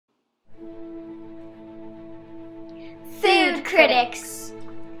Critics.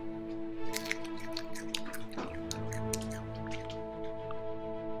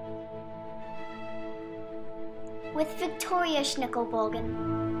 With Victoria Schnickelbogen.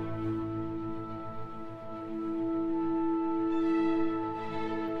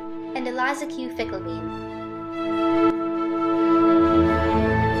 And Eliza Q. Ficklebean.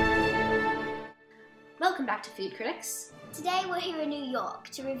 Welcome back to Food Critics. Today we're here in New York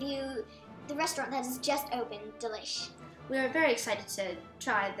to review the restaurant that has just opened, Delish. We are very excited to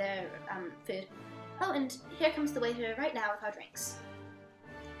try their food. Oh, and here comes the waiter right now with our drinks.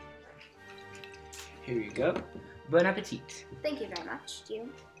 Here you go. Bon appetit. Thank you very much. Thank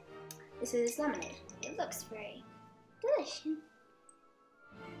you. This is lemonade. It looks very delicious.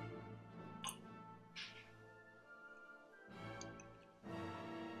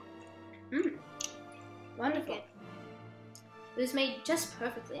 Wonderful. It was made just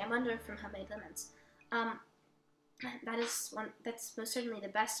perfectly. I wonder from homemade lemons. That's most certainly the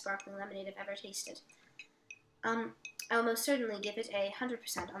best sparkling lemonade I've ever tasted. I'll most certainly give it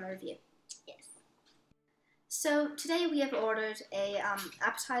 100% on the review. Yes. So today we have ordered a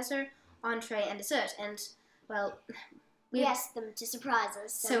appetizer, entree, and dessert, and well, we asked them to surprise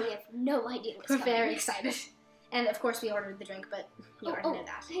us, so we have no idea what's coming. We're very excited. And of course we ordered the drink, but you already know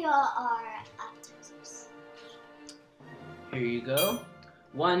that. Here are our appetizers. Here you go.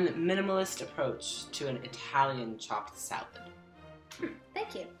 One minimalist approach to an Italian chopped salad.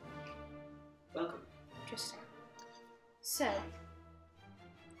 Thank you. Welcome. Interesting. So,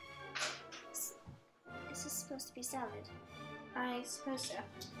 is this supposed to be salad? I suppose so.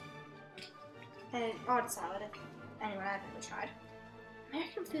 An odd salad, if anyone I've ever tried.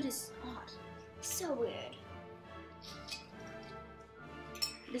 American food is odd. So weird.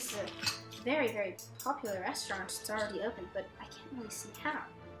 This is a very, very popular restaurant. It's already opened, but I can't really see how.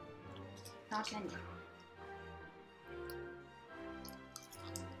 Not menu.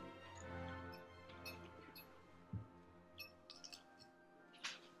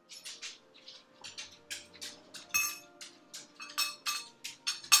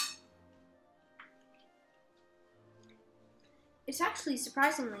 It's actually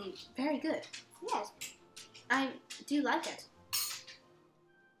surprisingly very good. Yes. I do like it.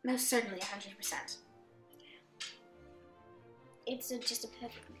 Most certainly 100%. It's just a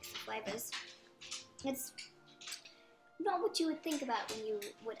perfect mix of flavors. It's not what you would think about when you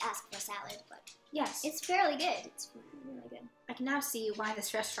would ask for a salad, but yes, it's fairly good. It's really good. I can now see why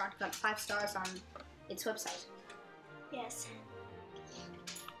this restaurant got 5 stars on its website. Yes.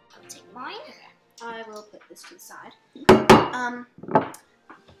 I'll take mine. I will put this to the side.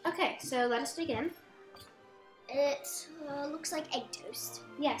 Okay, so let us dig in. It looks like egg toast.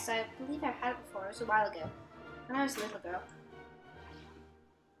 Yes, I believe I've had it before. It was a while ago, when I was a little girl.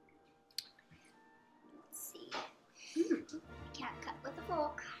 Let's see. I can't cut with a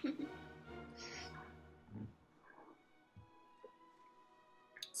fork.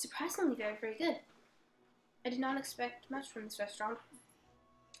 Surprisingly very, very good. I did not expect much from this restaurant,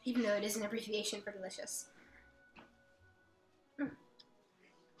 even though it is an abbreviation for delicious.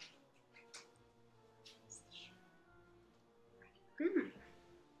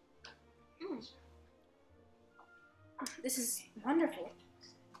 This is wonderful.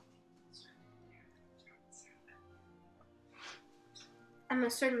 I'm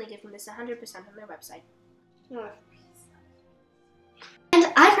most certainly giving this 100% on their website. And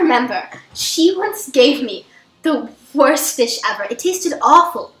I remember, she once gave me the worst dish ever. It tasted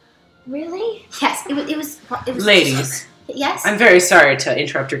awful. Really? Yes, it was. Ladies. Yes? I'm very sorry to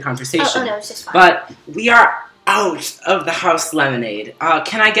interrupt your conversation. Oh no, it's just fine. But we are out of the house lemonade.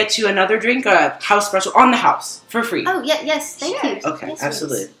 Can I get you another drink? A house special on the house for free. Oh yes, thank you. Okay, yes,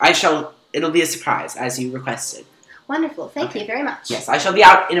 absolutely. Please. It'll be a surprise as you requested. Wonderful, thank you very much. Yes, I shall be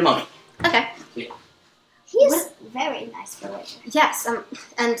out in a moment. Okay. He's very nice for waiter. Yes,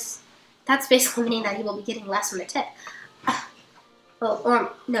 and that's basically meaning that he will be getting less on the tip. Well,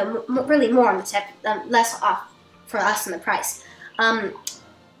 or no, really more on the tip, less off for us on the price.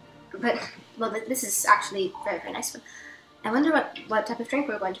 But well, this is actually very, very nice. I wonder what type of drink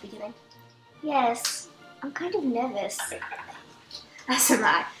we're going to be getting. Yes, I'm kind of nervous. As am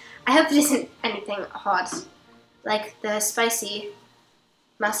I. I hope it isn't anything hot, like the spicy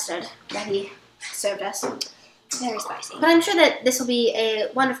mustard that he served us. Very spicy. But I'm sure that this will be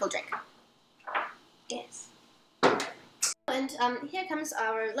a wonderful drink. Yes. And here comes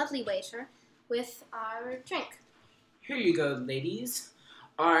our lovely waiter with our drink. Here you go, ladies.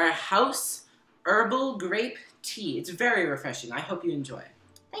 Our house herbal grape tea. It's very refreshing. I hope you enjoy.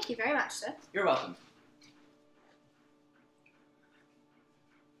 Thank you very much, sir. You're welcome.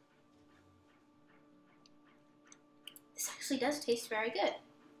 This actually does taste very good.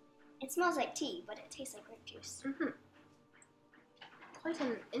 It smells like tea, but it tastes like grape juice. Quite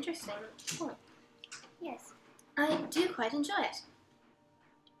an interesting point. Yes. I do quite enjoy it.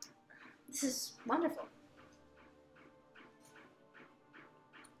 This is wonderful.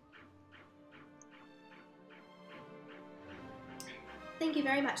 Thank you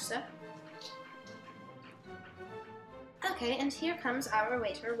very much, sir. Okay, and here comes our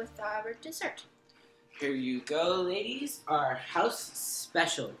waiter with our dessert. Here you go, ladies. Our house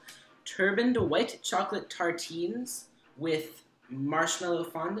special. Turbaned white chocolate tartines with marshmallow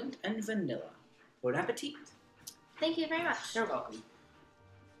fondant and vanilla. Bon appetit. Thank you very much. You're welcome. I'm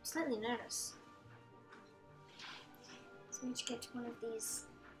slightly nervous. So we should get one of these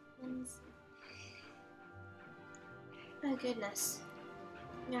ones. Oh goodness.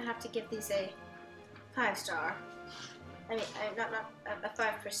 I'm gonna have to give these a 5-star. I mean, not a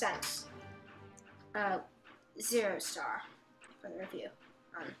 5%. 0 star for the review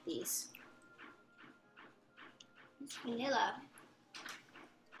on these. It's vanilla.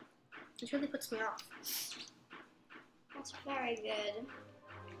 It really puts me off. That's very good.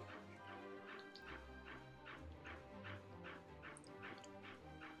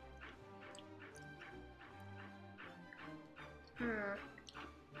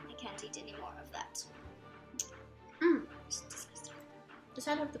 I can't eat any more of that. It's disgusting. Just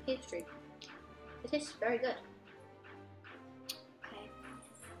out of the pastry. It tastes very good.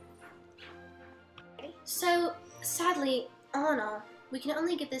 Okay. So, sadly, all in all, we can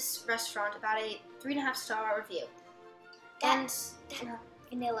only give this restaurant about a 3.5-star review. And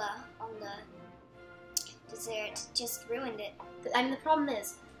Vanilla on the dessert just ruined it. I mean, the problem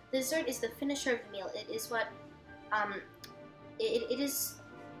is, the dessert is the finisher of the meal. It is what, it is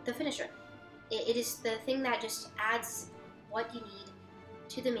the finisher. It is the thing that just adds what you need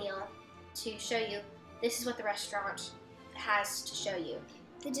to the meal to show you this is what the restaurant has to show you.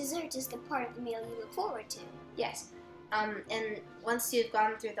 The dessert is the part of the meal you look forward to. Yes. And once you've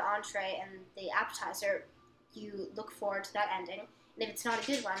gone through the entree and the appetizer, you look forward to that ending. And if it's not a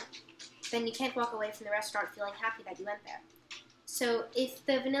good one, then you can't walk away from the restaurant feeling happy that you went there. So if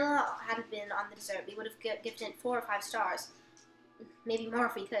the vanilla hadn't been on the dessert, we would have given it 4 or 5 stars. Maybe more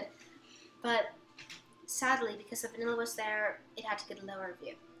if we could. But sadly, because the vanilla was there, it had to get a lower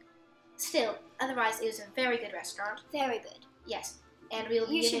review. Still, otherwise, it was a very good restaurant. Very good. Yes. And we will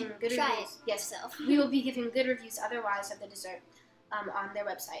be giving good try reviews. it yourself. We will be giving good reviews otherwise of the dessert on their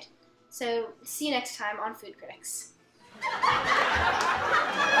website. So, see you next time on Food Critics.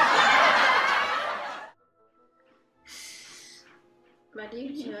 What are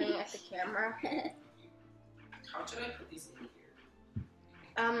you doing at the camera? How should I put these in here?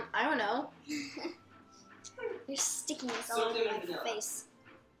 I don't know. There's stickiness So all over good my vanilla. face.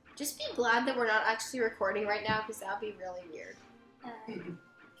 Just be glad that we're not actually recording right now, because that would be really weird.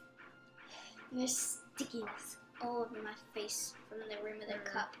 There's stickiness all over my face from the rim of the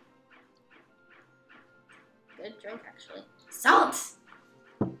cup. Good drink, actually. Salt!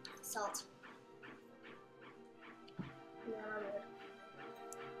 Salt. No, I'm good.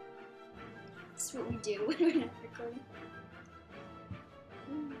 That's what we do when we're not recording.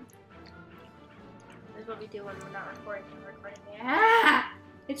 This is what we do when we're not recording. We're recording. Ah!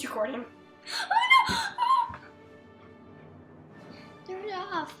 It's recording. Oh no! Turn it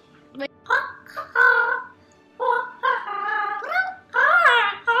off. Wait.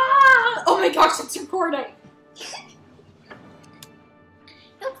 Oh my gosh, it's recording!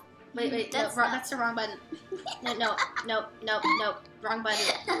 Wait, That's that's the wrong button. No, wrong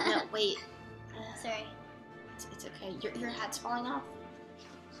button. No, wait. Sorry. It's okay. Your hat's falling off.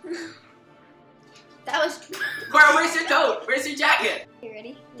 That was Where's your coat? Where's your jacket? You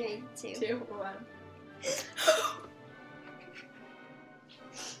ready? 3, 2. 2, 1.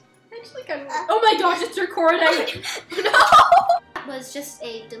 Actually, kind of. Oh my gosh, it's recording! No! That was just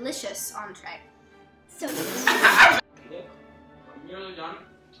a delicious entree. So Okay, I'm nearly done.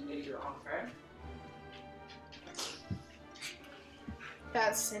 Make your entree.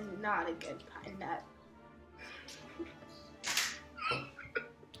 That's not a good pine nut.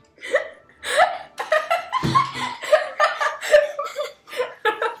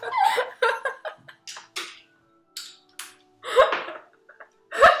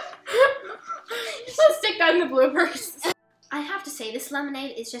 Let's stick that in the bloopers. I have to say, this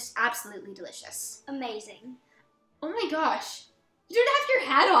lemonade is just absolutely delicious. amazing. Oh my gosh. You didn't have your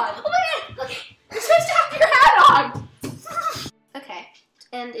hat on. Oh my god! Okay. You're supposed to have your hat on! Okay,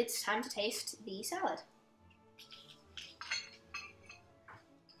 and it's time to taste the salad.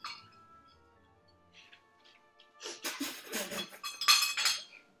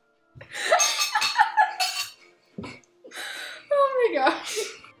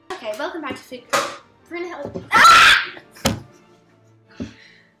 Okay, welcome back to Food Brunhilde. Ah!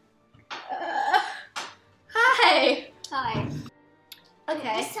 Hi. Hi.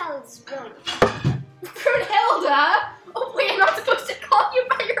 Okay. This salad is really good. Brunhilde? Oh wait, I'm not supposed to call you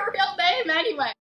by your real name anyway.